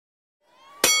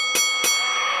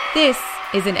This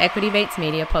is an Equity Mates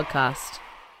Media podcast.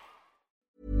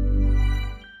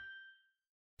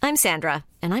 I'm Sandra,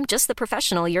 and I'm just the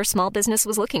professional your small business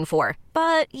was looking for.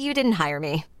 But you didn't hire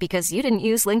me because you didn't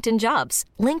use LinkedIn Jobs.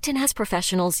 LinkedIn has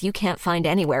professionals you can't find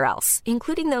anywhere else,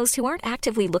 including those who aren't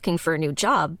actively looking for a new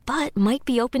job, but might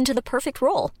be open to the perfect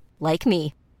role, like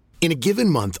me. In a given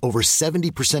month, over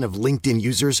 70% of LinkedIn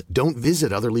users don't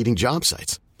visit other leading job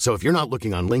sites. So if you're not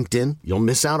looking on LinkedIn, you'll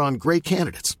miss out on great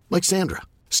candidates like Sandra.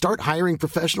 Start hiring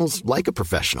professionals like a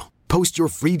professional. Post your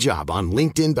free job on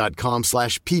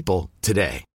linkedin.com/people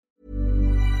today.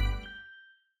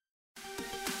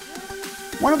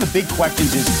 One of the big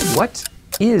questions is, what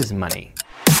is money?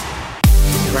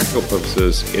 For practical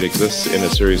purposes, it exists in a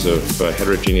series of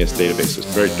heterogeneous databases,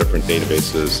 very different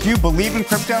databases. Do you believe in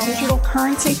crypto? Digital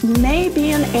currency may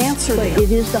be an answer. But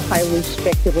it is the highly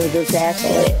speculative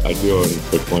asset. I do own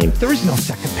Bitcoin. There is no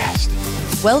second best.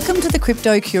 Welcome to the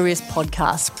Crypto Curious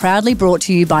podcast, proudly brought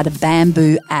to you by the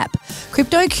Bamboo app.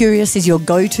 Crypto Curious is your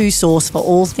go-to source for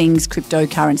all things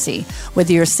cryptocurrency.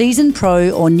 Whether you're a seasoned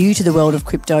pro or new to the world of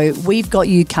crypto, we've got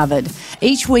you covered.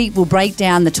 Each week, we'll break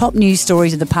down the top news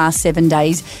stories of the past 7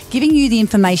 days, giving you the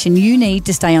information you need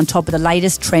to stay on top of the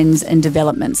latest trends and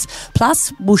developments.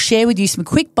 Plus, we'll share with you some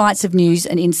quick bites of news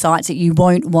and insights that you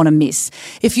won't want to miss.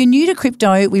 If you're new to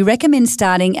crypto, we recommend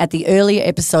starting at the earlier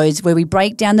episodes where we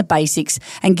break down the basics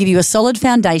and give you a solid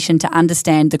foundation to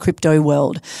understand the crypto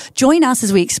world. Join us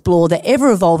as we explore the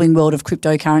ever-evolving world of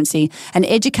cryptocurrency and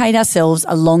educate ourselves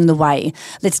along the way.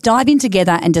 Let's dive in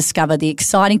together and discover the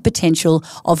exciting potential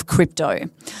of crypto.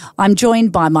 I'm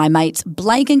joined by my mates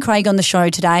Blake and Craig on the show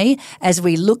today as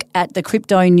we look at the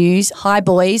crypto news. Hi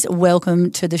boys,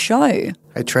 welcome to the show.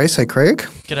 Hey Trace, hey Craig.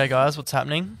 G'day guys, what's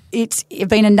happening? It's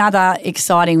been another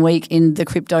exciting week in the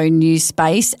crypto news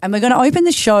space, and we're going to open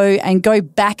the show and go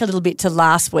back a little bit to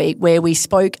last week where we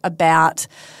spoke about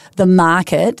the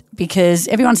market, because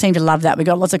everyone seemed to love that. We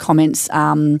got lots of comments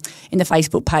in the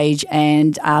Facebook page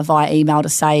and via email to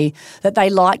say that they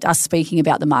liked us speaking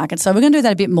about the market. So we're going to do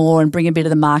that a bit more and bring a bit of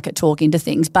the market talk into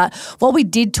things. But what we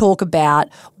did talk about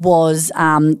was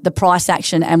the price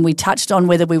action, and we touched on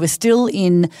whether we were still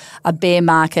in a bear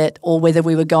market or whether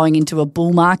we were going into a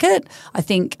bull market. I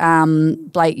think,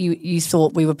 Blake, you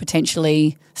thought we were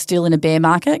potentially still in a bear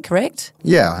market, correct?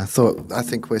 Yeah, I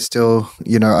think we're still,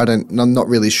 I'm not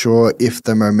really sure if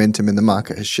the momentum in the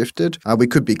market has shifted. We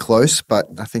could be close, but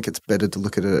I think it's better to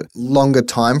look at it longer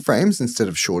time frames instead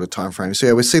of shorter time frames. So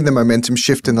yeah, we've seen the momentum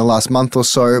shift in the last month or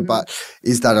so, but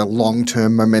is that a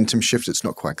long-term momentum shift? It's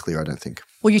not quite clear, I don't think.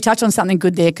 Well, you touched on something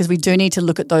good there, because we do need to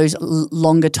look at those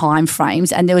longer time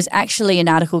frames. And there was actually an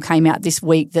article came out this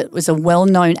week that was a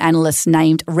well-known analyst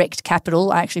named Rect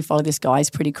Capital. I actually follow this guy.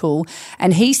 He's pretty cool.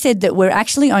 And he said that we're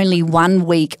actually only 1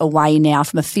 week away now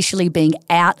from officially being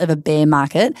out of a bear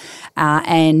market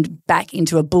and back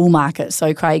into a bull market.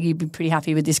 So, Craig, you'd be pretty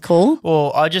happy with this call?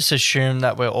 Well, I just assume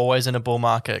that we're always in a bull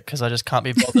market because I just can't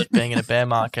be bothered being in a bear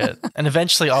market. And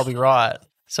eventually I'll be right.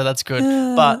 So that's good.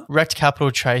 But Rect Capital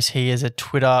Trace, he is a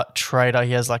Twitter trader.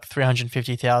 He has like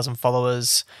 350,000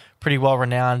 followers, pretty well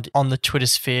renowned on the Twitter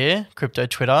sphere, crypto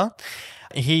Twitter.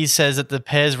 He says that the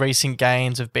pair's recent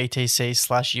gains of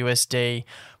BTC/USD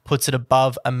puts it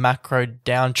above a macro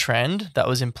downtrend that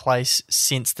was in place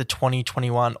since the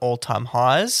 2021 all-time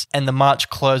highs. And the March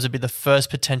close would be the first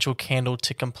potential candle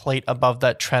to complete above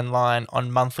that trend line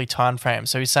on monthly time frame.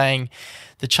 So he's saying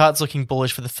the chart's looking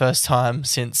bullish for the first time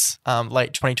since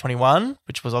late 2021,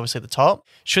 which was obviously the top.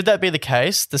 Should that be the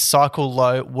case, the cycle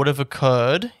low would have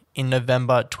occurred in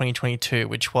November 2022,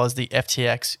 which was the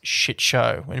FTX shit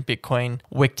show when Bitcoin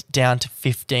wicked down to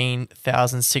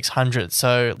 15,600.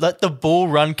 So let the bull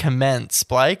run commence.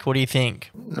 Blake, what do you think?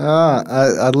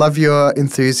 I love your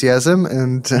enthusiasm,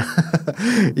 and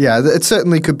yeah, it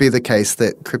certainly could be the case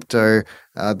that crypto,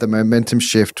 the momentum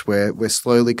shift, where we're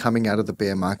slowly coming out of the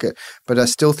bear market, but I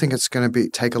still think it's going to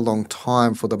take a long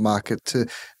time for the market to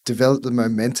develop the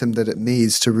momentum that it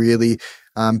needs to really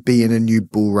be in a new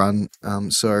bull run.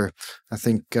 So I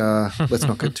think let's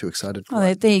not get too excited.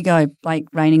 There you go, Blake,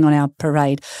 raining on our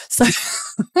parade. So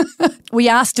we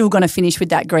are still going to finish with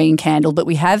that green candle, but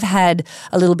we have had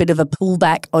a little bit of a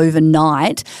pullback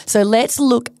overnight. So let's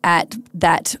look at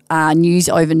that news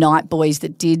overnight, boys,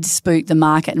 that did spook the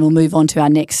market, and we'll move on to our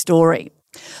next story.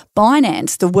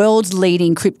 Binance, the world's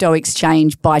leading crypto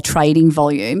exchange by trading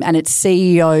volume, and its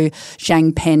CEO,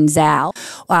 Changpeng Zhao,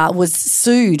 was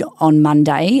sued on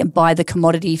Monday by the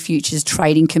Commodity Futures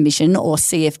Trading Commission, or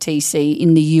CFTC,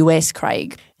 in the US,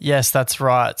 Craig. Yes, that's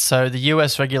right. So the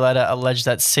US regulator alleged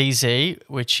that CZ,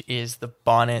 which is the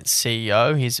Binance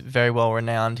CEO, he's very well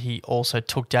renowned. He also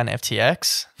took down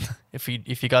FTX. if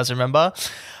you guys remember.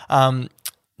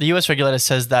 The US regulator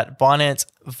says that Binance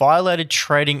violated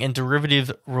trading and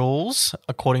derivative rules,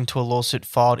 according to a lawsuit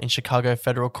filed in Chicago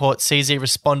federal court. CZ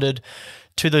responded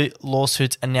to the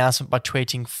lawsuit's announcement by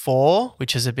tweeting 4,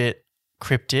 which is a bit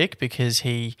cryptic because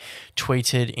he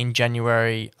tweeted in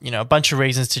January, a bunch of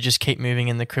reasons to just keep moving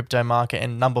in the crypto market.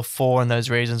 And number 4 in those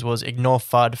reasons was ignore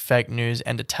FUD, fake news,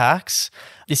 and attacks.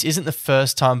 This isn't the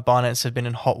first time Binance have been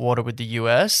in hot water with the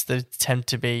US. They tend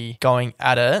to be going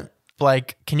at it.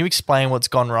 Blake, can you explain what's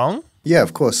gone wrong? Yeah,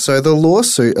 of course. So the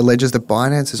lawsuit alleges that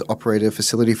Binance has operated a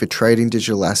facility for trading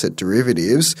digital asset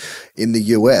derivatives in the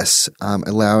US,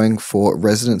 allowing for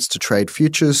residents to trade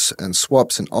futures and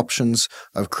swaps and options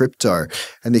of crypto.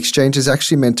 And the exchange is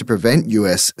actually meant to prevent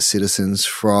US citizens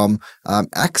from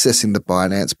accessing the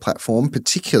Binance platform,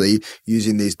 particularly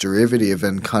using these derivative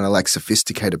and kind of like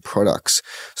sophisticated products.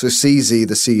 So CZ,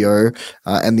 the CEO,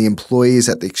 and the employees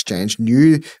at the exchange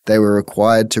knew they were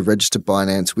required to register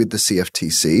Binance with the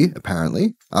CFTC, apparently,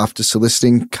 after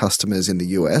soliciting customers in the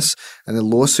US, and the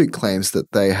lawsuit claims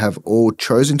that they have all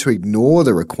chosen to ignore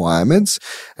the requirements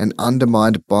and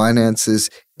undermined Binance's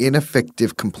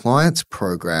ineffective compliance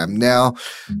program. Now,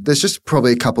 there's just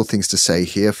probably a couple of things to say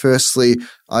here. Firstly,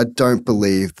 I don't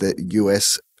believe that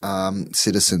US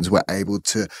citizens were able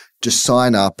to just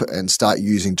sign up and start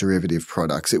using derivative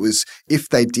products. It was, if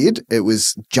they did, it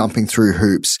was jumping through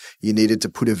hoops. You needed to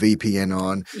put a VPN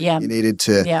on. Yep. You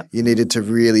needed to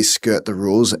really skirt the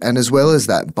rules. And as well as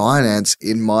that, Binance,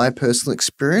 in my personal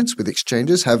experience with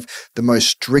exchanges, have the most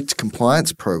strict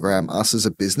compliance program. Us as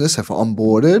a business have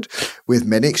onboarded with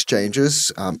many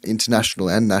exchanges, international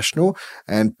and national.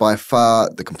 And by far,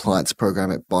 the compliance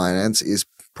program at Binance is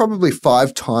probably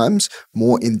 5 times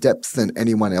more in-depth than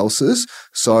anyone else's.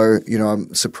 So,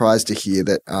 I'm surprised to hear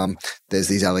that there's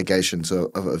these allegations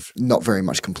of not very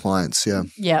much compliance. Yeah.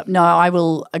 Yeah, no, I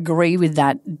will agree with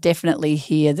that. Definitely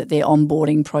hear that their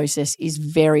onboarding process is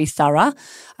very thorough,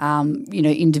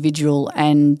 individual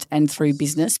and through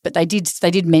business. But they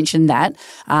did mention that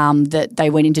they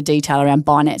went into detail around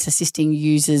Binance assisting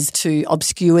users to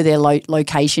obscure their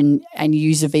location and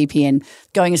use a VPN,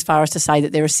 going as far as to say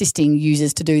that they're assisting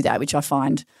users to do that, which I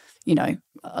find,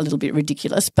 a little bit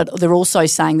ridiculous. But they're also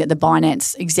saying that the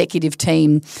Binance executive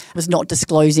team was not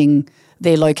disclosing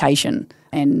their location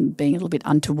and being a little bit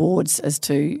untowards as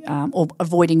to or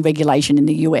avoiding regulation in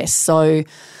the US. So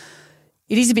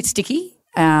it is a bit sticky.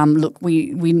 Look,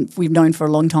 we've known for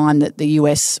a long time that the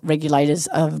US regulators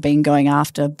have been going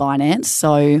after Binance.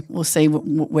 So we'll see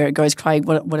where it goes. Craig,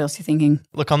 what else are you thinking?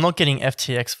 Look, I'm not getting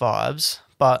FTX vibes,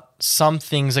 but some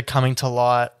things are coming to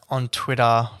light on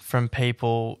Twitter from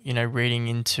people, reading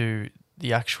into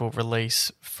the actual release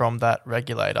from that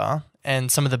regulator. And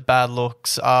some of the bad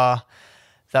looks are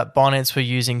that Binance were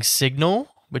using Signal,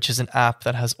 which is an app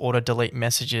that has auto-delete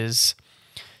messages,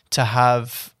 to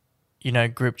have,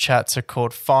 group chats are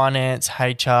called finance,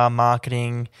 HR,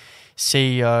 marketing,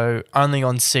 CEO, only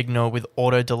on Signal with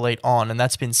auto-delete on, and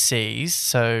that's been seized.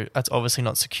 So that's obviously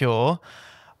not secure.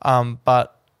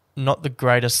 But not the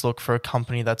greatest look for a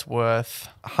company that's worth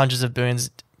hundreds of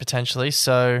billions potentially.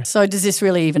 So does this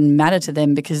really even matter to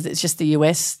them? Because it's just the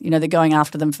US, they're going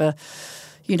after them for,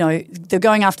 they're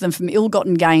going after them from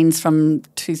ill-gotten gains from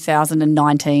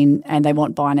 2019 and they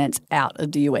want Binance out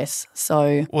of the US.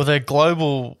 So, well, their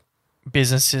global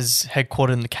business is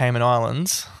headquartered in the Cayman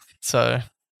Islands. So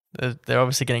they're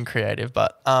obviously getting creative,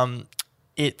 but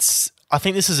I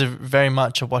think this is very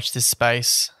much a watch this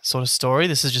space sort of story.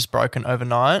 This is just broken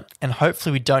overnight, and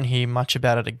hopefully we don't hear much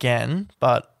about it again,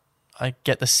 but I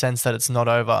get the sense that it's not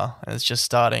over and it's just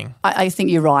starting. I think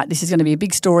you're right. This is going to be a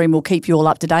big story and we'll keep you all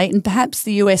up to date, and perhaps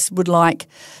the US would like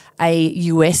a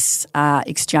US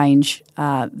exchange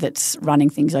that's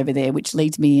running things over there, which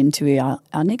leads me into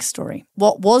our next story.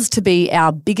 What was to be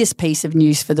our biggest piece of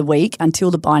news for the week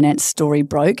until the Binance story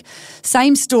broke.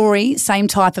 Same story, same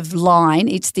type of line.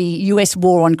 It's the US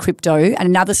war on crypto, and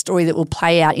another story that will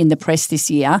play out in the press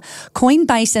this year.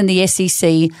 Coinbase and the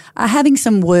SEC are having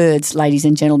some words, ladies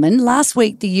and gentlemen. Last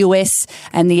week, the US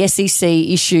and the SEC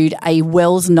issued a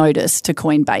Wells notice to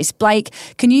Coinbase. Blake,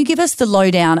 can you give us the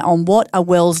lowdown on what a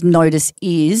Wells notice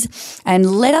is,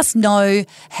 and let us know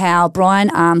how Brian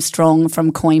Armstrong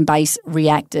from Coinbase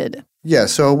reacted? Yeah,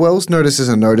 so a Wells notice is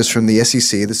a notice from the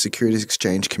SEC, the Securities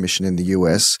Exchange Commission in the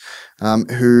US,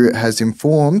 who has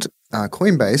informed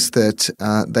Coinbase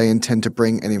that they intend to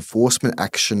bring an enforcement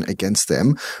action against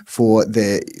them for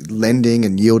their lending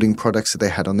and yielding products that they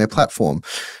had on their platform.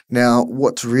 Now,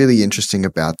 what's really interesting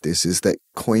about this is that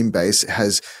Coinbase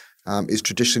is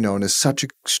traditionally known as such a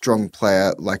strong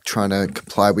player, like trying to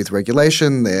comply with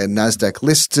regulation. They're NASDAQ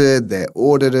listed, they're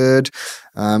audited,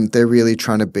 They're really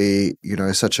trying to be,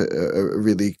 such a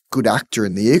really good actor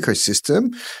in the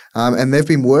ecosystem. And they've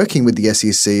been working with the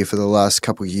SEC for the last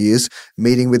couple of years,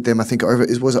 meeting with them, I think over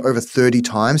 30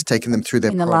 times, taking them through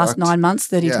their product. In the last 9 months,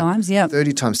 30 times, yeah.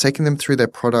 30 times, taking them through their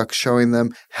product, showing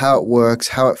them how it works,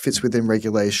 how it fits within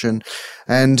regulation.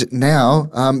 And now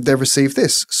they've received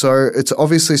this. So it's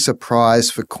obviously a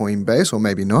surprise for Coinbase, or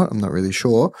maybe not, I'm not really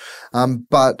sure.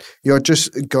 But it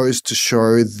just goes to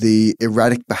show the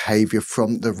erratic behavior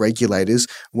from the regulators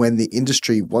when the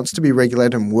industry wants to be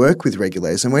regulated and work with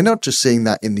regulators. And we're not just seeing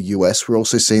that in the US, we're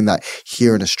also seeing that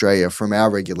here in Australia from our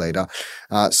regulator.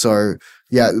 It's going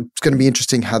to be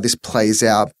interesting how this plays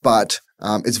out, but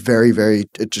it's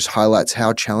it just highlights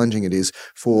how challenging it is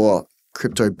for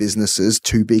crypto businesses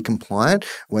to be compliant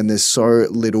when there's so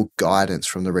little guidance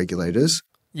from the regulators.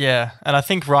 Yeah, and I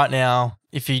think right now,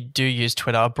 if you do use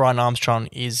Twitter, Brian Armstrong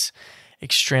is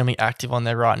extremely active on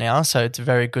there right now, so it's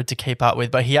very good to keep up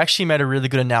with. But he actually made a really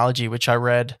good analogy, which I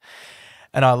read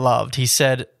and I loved. He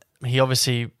said, he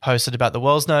obviously posted about the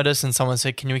Wells notice and someone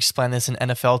said, can you explain this in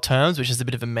NFL terms, which is a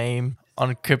bit of a meme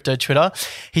on crypto Twitter.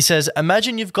 He says,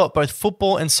 imagine you've got both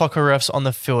football and soccer refs on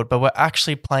the field, but we're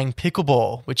actually playing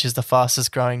pickleball, which is the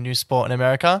fastest growing new sport in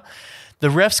America. The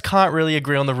refs can't really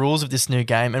agree on the rules of this new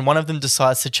game, and one of them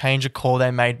decides to change a call they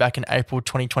made back in April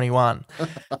 2021.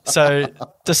 So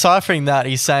deciphering that,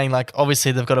 he's saying,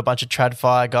 obviously they've got a bunch of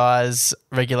TradFi guys,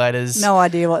 regulators. No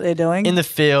idea what they're doing. In the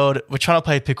field, we're trying to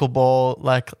play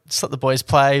pickleball, just let the boys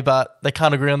play, but they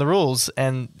can't agree on the rules.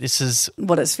 And this is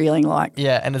what it's feeling like.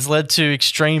 Yeah, and it's led to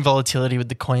extreme volatility with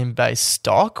the Coinbase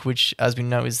stock, which, as we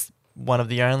know, is one of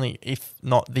the only, if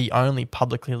not the only,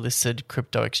 publicly listed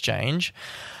crypto exchange.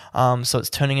 So it's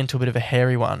turning into a bit of a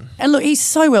hairy one. And look, he's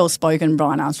so well spoken,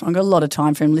 Brian Armstrong. I've got a lot of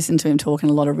time for him, listen to him talk,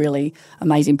 and a lot of really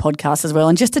amazing podcasts as well.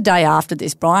 And just a day after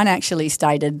this, Brian actually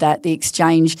stated that the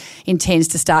exchange intends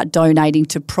to start donating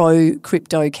to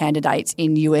pro-crypto candidates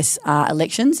in US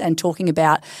elections, and talking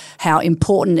about how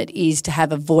important it is to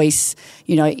have a voice,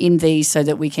 in these, so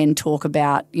that we can talk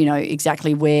about,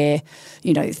 exactly where,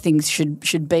 things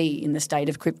should be in the state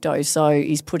of crypto. So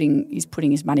he's putting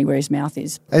his money where his mouth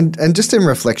is. And just in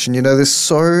reflection, there's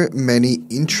so many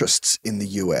interests in the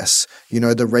US.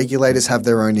 The regulators have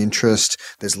their own interest.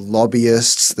 There's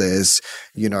lobbyists. There's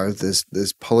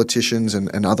politicians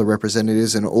and other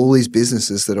representatives, and all these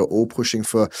businesses that are all pushing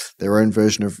for their own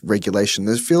version of regulation.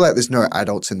 There's feel like there's no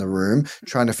adults in the room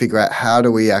trying to figure out how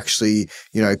do we actually,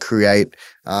 create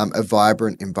a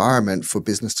vibrant environment for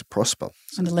business to prosper.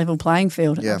 And a level playing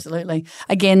field, yeah. Absolutely.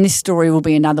 Again, this story will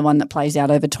be another one that plays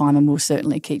out over time, and we'll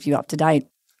certainly keep you up to date.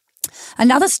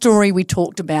 Another story we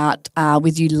talked about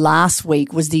with you last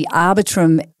week was the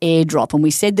Arbitrum airdrop, and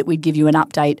we said that we'd give you an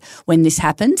update when this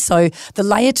happened. So the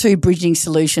Layer 2 bridging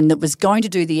solution that was going to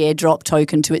do the airdrop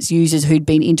token to its users who'd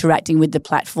been interacting with the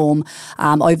platform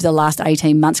over the last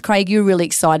 18 months. Craig, you were really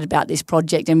excited about this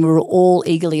project, and we were all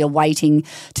eagerly awaiting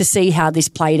to see how this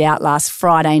played out last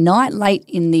Friday night, late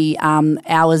in the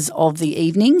hours of the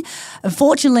evening.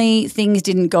 Unfortunately, things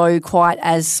didn't go quite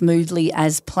as smoothly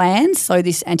as planned, so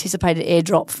this anticipated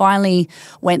airdrop finally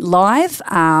went live,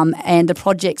 and the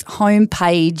project's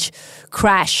homepage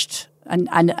crashed and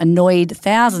annoyed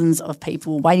thousands of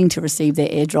people waiting to receive their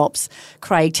airdrops.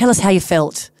 Craig, tell us how you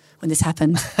felt when this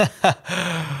happened.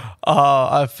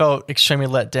 I felt extremely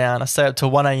let down. I stayed up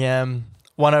till 1 a.m.,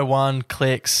 101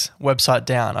 clicks, website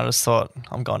down. I just thought,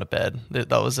 I'm going to bed. I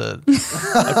could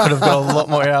have got a lot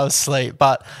more hours sleep.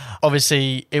 But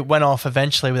obviously it went off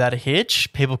eventually without a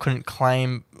hitch. People couldn't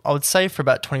claim, I would say, for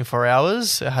about 24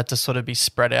 hours. It had to sort of be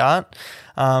spread out.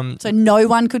 So no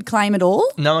one could claim at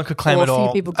all? No one could claim at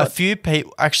all. A few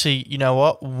people, actually, you know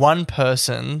what? One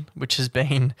person, which has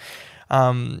been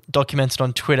documented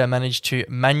on Twitter, managed to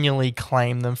manually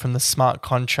claim them from the smart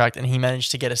contract, and he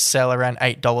managed to get a sell around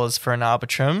 $8 for an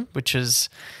Arbitrum, which is...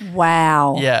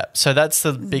 Wow. Yeah, so that's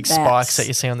the big spikes that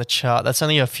you see on the chart. That's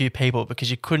only a few people, because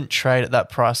you couldn't trade at that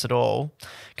price at all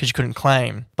because you couldn't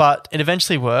claim. But it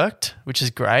eventually worked, which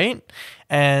is great.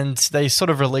 And they sort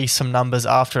of released some numbers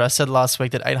after it. I said last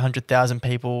week that 800,000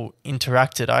 people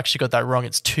interacted. I actually got that wrong.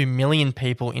 It's 2 million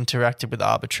people interacted with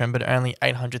Arbitrum, but only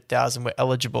 800,000 were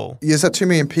eligible. Yeah, is that 2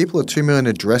 million people or 2 million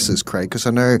addresses, Craig? Because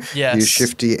I know you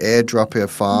shifty airdropper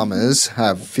farmers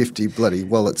have 50 bloody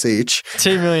wallets each.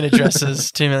 2 million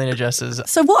addresses, 2 million addresses.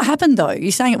 So what happened though?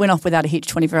 You're saying it went off without a hitch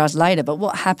 24 hours later, but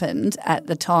what happened at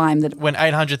the time that... When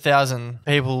 800,000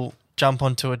 people jump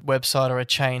onto a website or a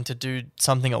chain to do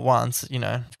something at once,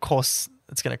 of course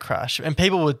it's going to crash. And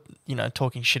people were,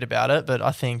 talking shit about it, but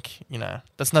I think,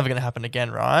 that's never going to happen again,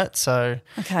 right? So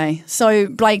okay. So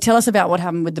Blake, tell us about what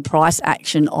happened with the price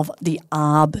action of the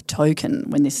ARB token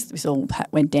when this all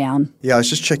went down. Yeah, I was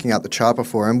just checking out the chart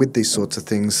before, and with these sorts of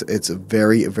things, it's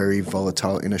very, very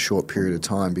volatile in a short period of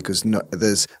time because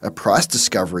there's a price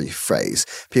discovery phase.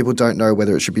 People don't know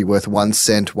whether it should be worth 1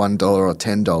 cent, $1 or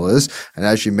 $10. And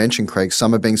as you mentioned, Craig,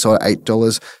 some are being sold at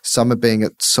 $8, some are being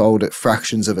sold at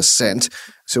fractions of a cent.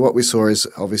 So what we saw is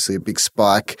obviously a big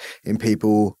spike in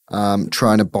people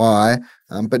trying to buy,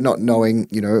 but not knowing,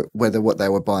 whether what they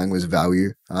were buying was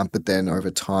value. But then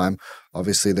over time,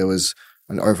 obviously there was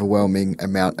an overwhelming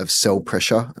amount of sell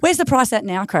pressure. Where's the price at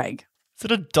now, Craig?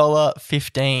 It's at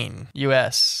 $1.15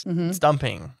 US. Mm-hmm. It's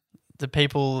dumping. The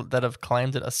people that have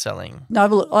claimed it are selling. No,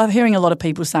 but look, I'm hearing a lot of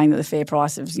people saying that the fair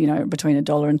price is, between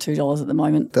 $1 and $2 at the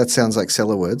moment. That sounds like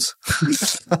seller words.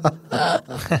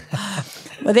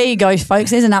 Well, there you go, folks.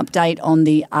 There's an update on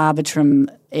the Arbitrum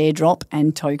airdrop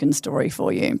and token story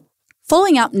for you.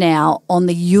 Following up now on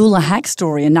the Euler hack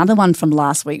story, another one from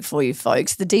last week for you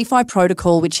folks. The DeFi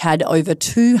protocol, which had over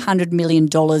 $200 million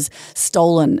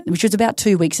stolen, which was about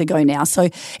 2 weeks ago now. So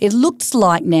it looks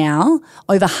like now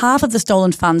over half of the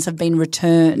stolen funds have been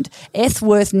returned. ETH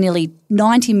worth nearly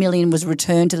 90 million was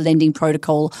returned to the lending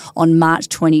protocol on March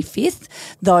 25th,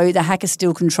 though the hacker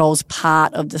still controls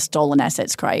part of the stolen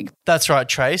assets, Craig. That's right,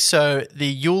 Trace. So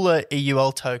the Euler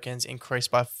EUL tokens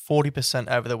increased by 40%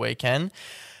 over the weekend.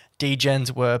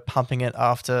 Degens were pumping it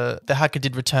after the hacker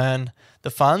did return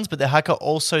the funds, but the hacker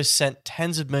also sent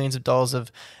tens of millions of dollars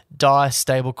of DAI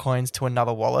stablecoins to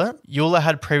another wallet. Euler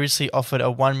had previously offered a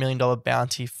 $1 million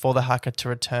bounty for the hacker to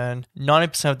return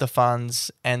 90% of the funds,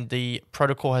 and the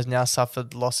protocol has now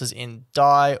suffered losses in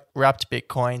DAI, wrapped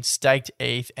Bitcoin, staked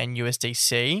ETH, and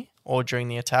USDC, all during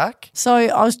the attack. So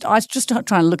I was just trying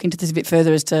to look into this a bit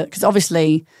further as to, because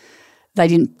obviously they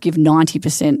didn't give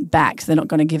 90% back, so they're not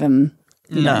going to give them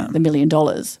the $1 million.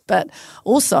 But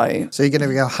also... So you're going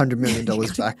to get $100 million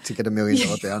back to get $1 million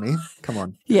bounty? Come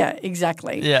on. Yeah,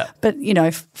 exactly. Yeah. But,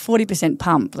 40%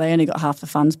 pump, they only got half the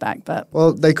funds back. But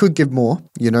well, they could give more.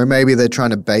 Maybe they're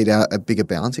trying to bait out a bigger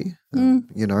bounty,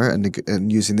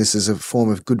 and using this as a form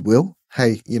of goodwill.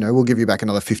 Hey, we'll give you back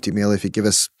another 50 mil if you give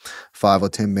us 5 or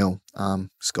 10 mil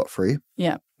scot-free.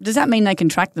 Yeah. Does that mean they can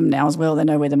track them now as well? They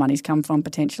know where the money's come from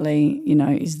potentially,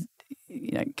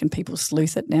 can people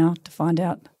sleuth it now to find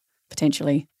out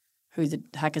potentially who the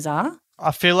hackers are?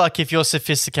 I feel like if you're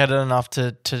sophisticated enough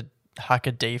to hack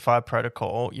a DeFi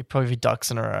protocol, you're probably ducks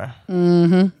in a row.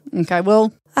 Mm-hmm. Okay,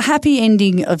 well, a happy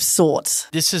ending of sorts.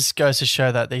 This just goes to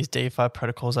show that these DeFi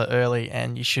protocols are early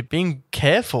and you should be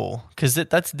careful because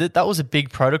that was a big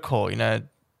protocol,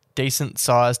 decent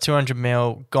size, 200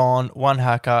 mil, gone, one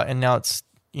hacker, and now it's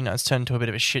turned into a bit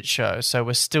of a shit show. So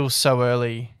we're still so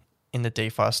early in the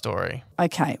DeFi story.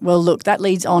 Okay, well, look, that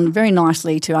leads on very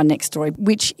nicely to our next story,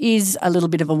 which is a little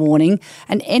bit of a warning.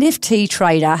 An NFT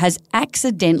trader has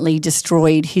accidentally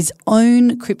destroyed his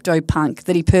own CryptoPunk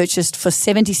that he purchased for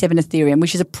 77 Ethereum,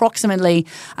 which is approximately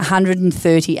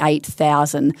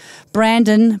 138,000.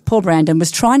 Poor Brandon,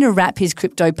 was trying to wrap his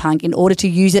CryptoPunk in order to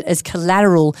use it as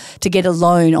collateral to get a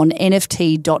loan on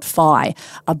NFT.fi,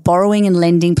 a borrowing and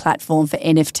lending platform for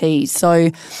NFTs. So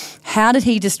how did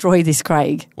he destroy this,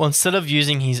 Craig? Well, instead of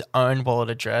using his own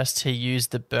wallet address, he used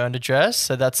the burned address.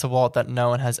 So that's the wallet that no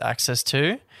one has access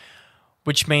to,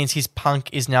 which means his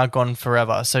punk is now gone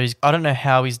forever. So I don't know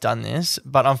how he's done this,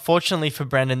 but unfortunately for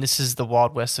Brandon, this is the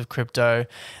Wild West of crypto.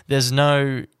 There's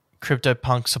no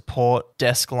CryptoPunk support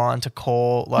desk line to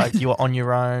call, like you are on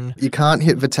your own. You can't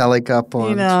hit Vitalik up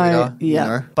on Twitter.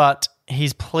 Yeah. But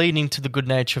he's pleading to the good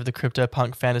nature of the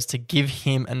CryptoPunk founders to give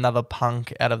him another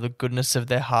punk out of the goodness of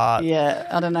their heart. Yeah,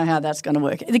 I don't know how that's going to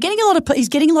work. He's getting a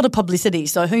lot of publicity,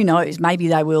 so who knows? Maybe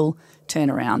they will turn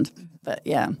around. But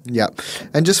yeah. Yeah.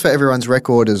 And just for everyone's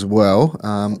record as well,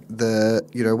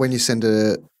 when you send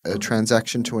a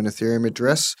transaction to an Ethereum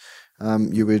address,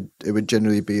 it would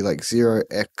generally be like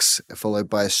 0x followed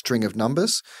by a string of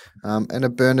numbers, and a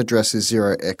burn address is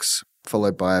 0x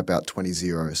followed by about 20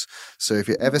 zeros. So if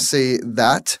you ever see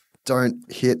that, don't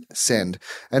hit send.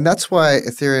 And that's why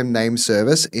Ethereum name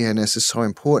service, ENS, is so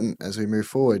important as we move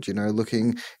forward.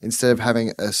 Looking, instead of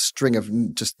having a string of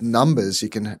just numbers, you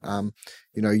can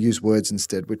use words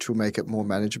instead, which will make it more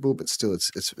manageable, but still it's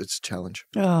a challenge.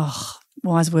 Oh,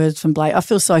 wise words from Blake. I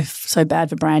feel so bad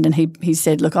for Brandon. He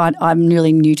said, look, I'm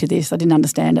really new to this. I didn't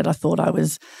understand it. I thought I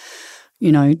was,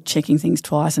 checking things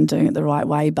twice and doing it the right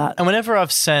way. And whenever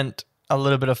I've sent a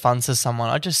little bit of funds to someone,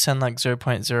 I just send like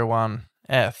 0.01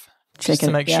 ETH just to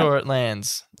make sure it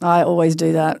lands. I always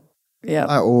do that. Yeah.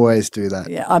 I always do that.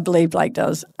 Yeah, I believe Blake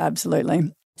does.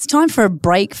 Absolutely. It's time for a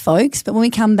break, folks. But when we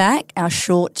come back, our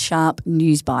short, sharp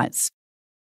news bites.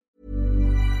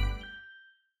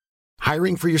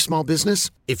 Hiring for your small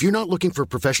business? If you're not looking for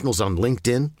professionals on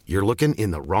LinkedIn, you're looking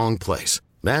in the wrong place.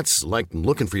 That's like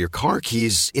looking for your car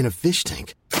keys in a fish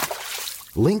tank.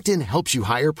 LinkedIn helps you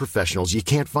hire professionals you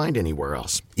can't find anywhere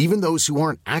else, even those who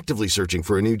aren't actively searching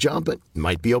for a new job but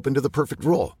might be open to the perfect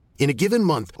role. In a given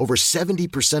month, over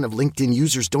 70% of LinkedIn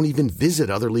users don't even visit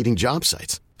other leading job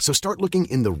sites. So start looking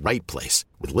in the right place.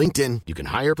 With LinkedIn, you can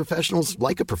hire professionals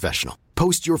like a professional.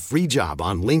 Post your free job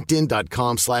on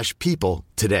linkedin.com/people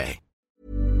today.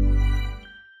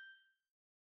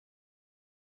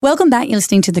 Welcome back. You're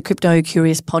listening to the Crypto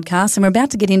Curious podcast, and we're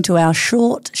about to get into our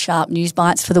short, sharp news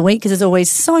bites for the week because there's always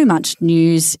so much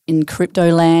news in crypto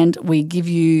land. We give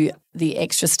you the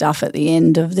extra stuff at the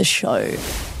end of the show.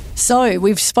 So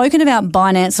we've spoken about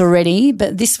Binance already,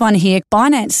 but this one here,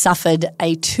 Binance suffered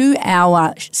a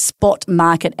 2-hour spot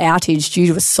market outage due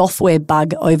to a software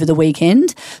bug over the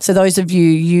weekend. So those of you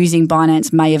using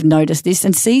Binance may have noticed this.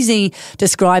 And CZ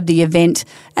described the event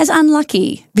as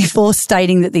unlucky before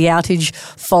stating that the outage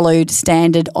followed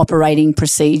standard operating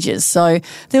procedures. So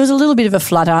there was a little bit of a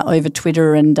flutter over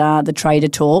Twitter and the trader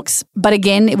talks. But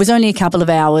again, it was only a couple of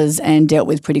hours and dealt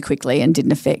with pretty quickly and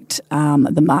didn't affect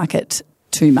the market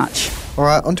too much. All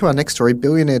right, on to our next story.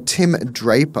 Billionaire Tim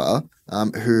Draper,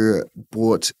 who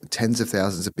bought tens of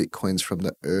thousands of Bitcoins from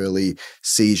the early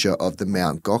seizure of the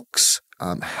Mt. Gox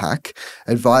hack,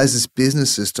 advises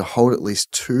businesses to hold at least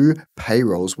 2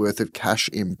 payrolls worth of cash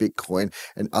in Bitcoin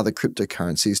and other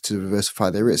cryptocurrencies to diversify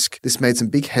their risk. This made some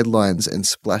big headlines and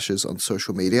splashes on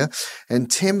social media.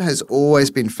 And Tim has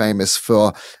always been famous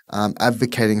for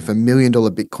advocating for $1 million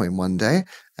Bitcoin one day.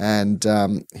 And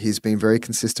he's been very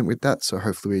consistent with that. So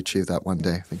hopefully we achieve that one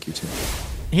day. Thank you, Tim.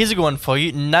 Here's a good one for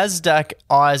you. NASDAQ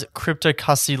eyes crypto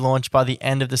custody launch by the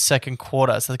end of the second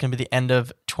quarter. So that's going to be the end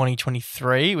of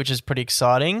 2023, which is pretty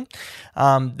exciting.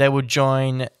 They will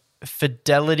join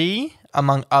Fidelity,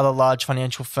 among other large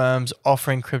financial firms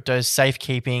offering crypto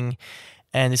safekeeping.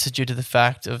 And this is due to the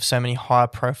fact of so many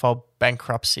high-profile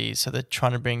bankruptcies. So they're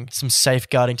trying to bring some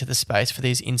safeguarding to the space for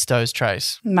these instos,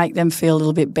 Trace. Make them feel a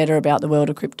little bit better about the world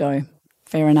of crypto.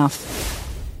 Fair enough.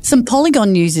 Some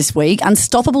Polygon news this week.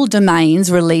 Unstoppable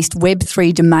Domains released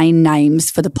Web3 domain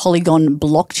names for the Polygon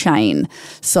blockchain.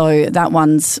 So that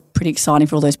one's pretty exciting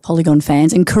for all those Polygon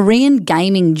fans. And Korean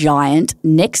gaming giant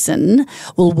Nexon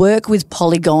will work with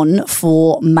Polygon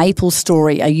for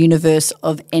MapleStory, a universe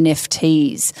of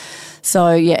NFTs.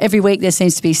 So, yeah, every week there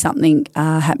seems to be something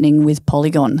happening with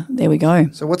Polygon. There we go.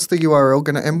 So what's the URL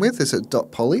going to end with? Is it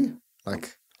 .poly?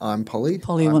 Like, I'm Polly?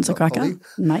 Polly wants a cracker? Polly?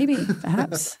 Maybe,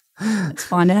 perhaps. Let's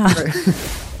find out.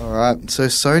 All right. So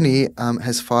Sony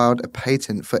has filed a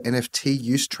patent for NFT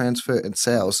use, transfer, and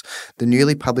sales. The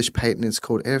newly published patent is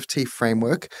called NFT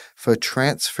Framework for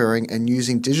Transferring and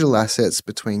Using Digital Assets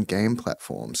Between Game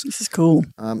Platforms. This is cool.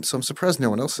 So I'm surprised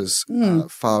no one else has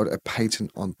filed a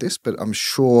patent on this, but I'm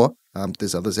sure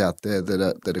there's others out there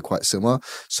that are quite similar.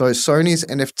 So Sony's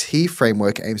NFT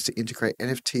framework aims to integrate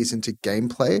NFTs into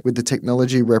gameplay with the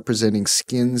technology representing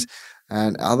skins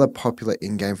and other popular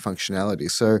in-game functionality.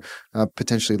 So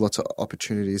potentially lots of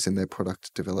opportunities in their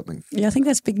product development. Yeah, I think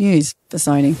that's big news for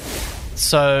Sony.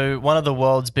 So one of the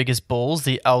world's biggest bulls,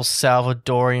 the El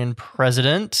Salvadorian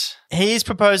president, he's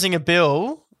proposing a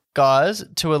bill, guys,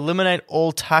 to eliminate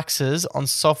all taxes on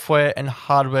software and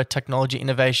hardware technology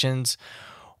innovations,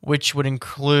 which would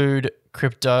include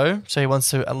crypto. So he wants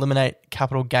to eliminate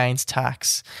capital gains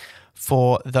tax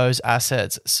for those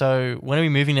assets. So when are we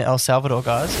moving to El Salvador,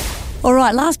 guys? All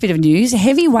right, last bit of news.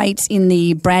 Heavyweights in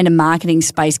the brand and marketing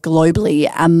space globally,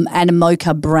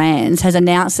 Animoca Brands, has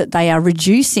announced that they are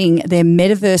reducing their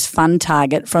metaverse fund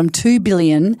target from $2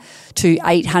 billion to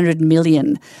 $800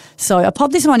 million. So I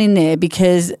popped this one in there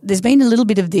because there's been a little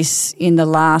bit of this in the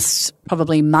last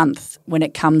probably month when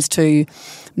it comes to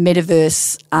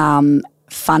metaverse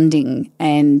funding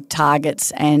and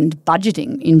targets and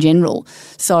budgeting in general.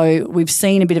 So we've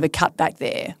seen a bit of a cutback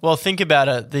there. Well, think about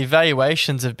it. The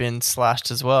valuations have been slashed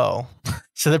as well.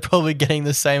 So they're probably getting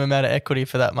the same amount of equity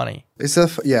for that money.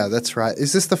 Yeah, that's right.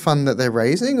 Is this the fund that they're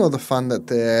raising or the fund that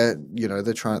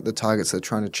the targets they're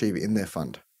trying to achieve in their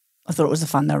fund? I thought it was the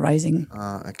fund they're raising.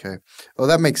 Okay. Well,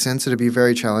 that makes sense. It'd be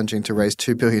very challenging to raise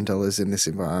 $2 billion in this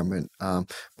environment.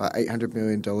 But $800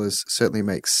 million certainly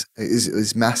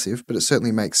is massive, but it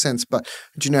certainly makes sense. But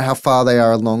do you know how far they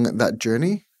are along that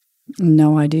journey?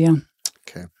 No idea.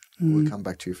 Okay. We'll come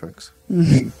back to you folks.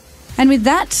 Mm-hmm. And with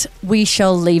that, we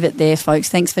shall leave it there, folks.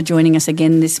 Thanks for joining us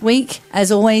again this week.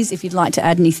 As always, if you'd like to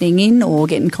add anything in or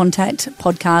get in contact,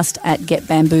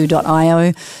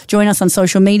 podcast@getbamboo.io. Join us on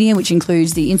social media, which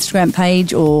includes the Instagram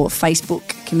page or Facebook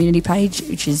community page,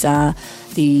 which is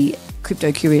the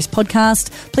Crypto Curious Podcast.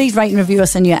 Please rate and review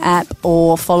us on your app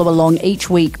or follow along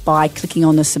each week by clicking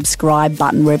on the subscribe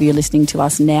button wherever you're listening to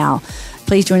us now.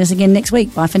 Please join us again next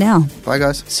week. Bye for now. Bye,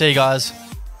 guys. See you guys.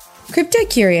 Crypto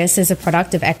Curious is a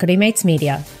product of Equity Mates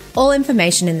Media. All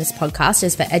information in this podcast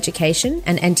is for education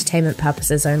and entertainment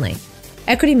purposes only.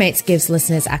 Equity Mates gives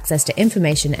listeners access to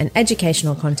information and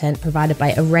educational content provided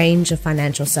by a range of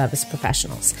financial service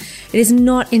professionals. It is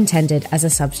not intended as a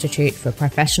substitute for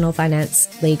professional finance,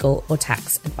 legal, or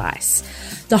tax advice.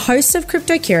 The hosts of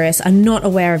Crypto Curious are not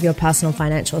aware of your personal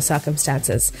financial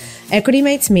circumstances. Equity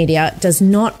Mates Media does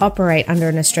not operate under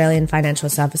an Australian Financial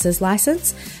Services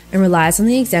licence and relies on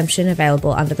the exemption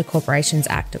available under the Corporations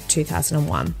Act of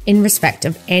 2001 in respect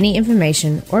of any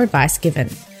information or advice given.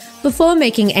 Before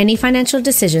making any financial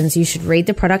decisions, you should read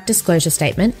the product disclosure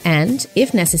statement and,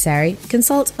 if necessary,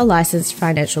 consult a licensed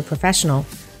financial professional.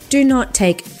 Do not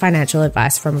take financial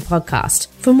advice from a podcast.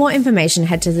 For more information,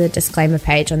 head to the disclaimer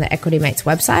page on the Equity Mates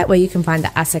website where you can find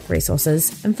the ASIC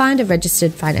resources and find a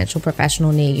registered financial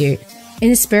professional near you. In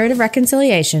the spirit of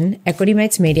reconciliation, Equity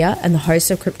Mates Media and the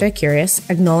hosts of Crypto Curious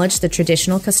acknowledge the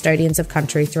traditional custodians of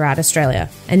country throughout Australia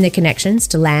and their connections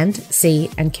to land,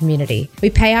 sea and community. We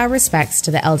pay our respects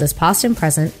to the elders past and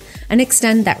present and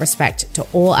extend that respect to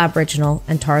all Aboriginal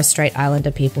and Torres Strait Islander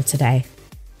people today.